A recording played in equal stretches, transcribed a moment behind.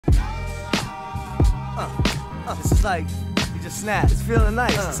This is like, you just snap. It's feeling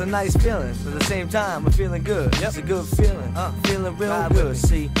nice, it's a nice feeling. But at the same time, we're feeling good. It's a good feeling, feeling real good.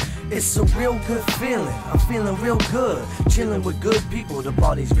 See, it's a real good feeling. I'm feeling real good. Chilling with good people, the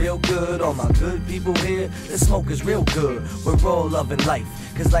party's real good. All my good people here, the smoke is real good. We're all loving life,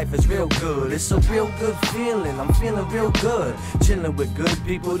 cause life is real good. It's a real good feeling. I'm feeling real good. Chilling with good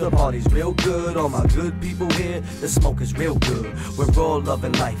people, the party's real good. All my good people here, the smoke is real good. We're all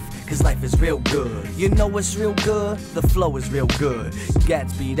loving life, cause life is real good. You know what's real good? The flow is real good.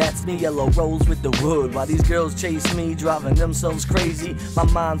 Gatsby, that's me, yellow rose with the wood. While these girls chase me, driving themselves crazy, my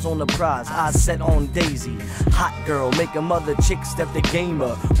mind's on the prize, eyes set on Daisy. Hot girl, make a mother chick step the game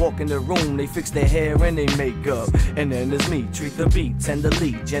up. Walk in the room, they fix their hair and they makeup. And then there's me, treat the beat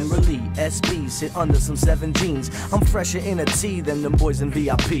tenderly. Generally, SB, sit under some 7 jeans. I'm fresher in a tee than them boys in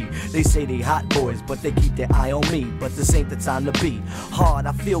VIP. They say they hot boys, but they keep their eye on me. But this ain't the time to be hard,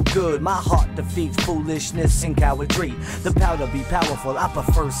 I feel good. My heart defeats foolishness and cowardry. The powder be powerful, I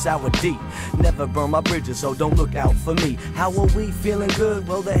prefer sour D. Never burn my bridges, so don't look out for me. How are we feeling good?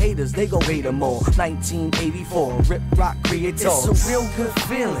 Well, the haters, they go hate them all. 1984, Rip Rock Creator. It's a real good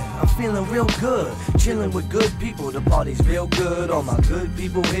feeling, I'm feeling real good. Chilling with good people, the party's real good. All my good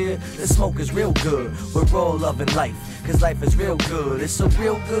people here, the smoke is real good. We're all loving life, cause life is real good. It's a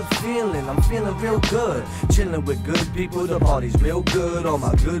real good feeling, I'm feeling real good. Chilling with good people, the party's real good. All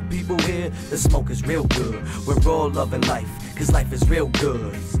my good people here, the smoke is real good. We're all loving life, cause life is real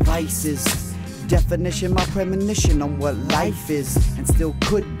good. Vices, definition, my premonition on what life is and still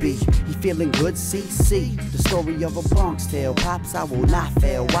could be. He feeling good, CC, the story of a Bronx tale. Pops, I will not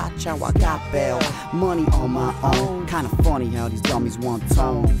fail, watch how I got bail. Money on my own, kinda funny how these dummies want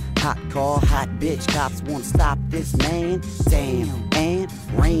tone. Hot car, hot bitch, cops won't stop this man. Damn, and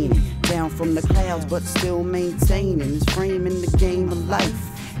raining down from the clouds, but still maintaining his frame in the game of life.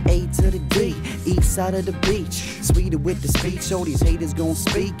 A to the D, east side of the beach. Sweeter with the speech, so these haters gon'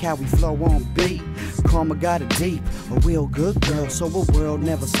 speak how we flow on beat. Karma got it deep, a real good girl, so the world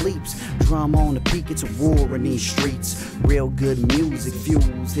never sleeps. Drama on the peak, it's a war in these streets. Real good music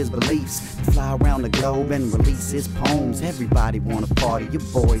fuels his beliefs. Fly around the globe and release his poems. Everybody wanna party, your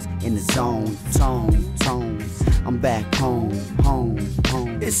boys in the zone. Tone, I'm back home.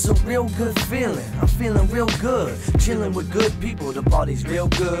 It's a real good feeling, I'm feeling real good. Chilling with good people, the party's real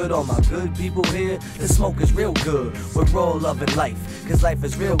good. All my good people here, the smoke is real good. We're all loving life, cause life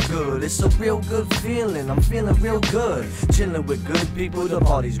is real good. It's a real good feeling, I'm feeling real good. Chilling with good people, the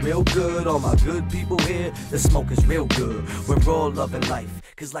party's real good. All my good people here, the smoke is real good. We're all loving life,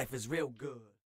 cause life is real good.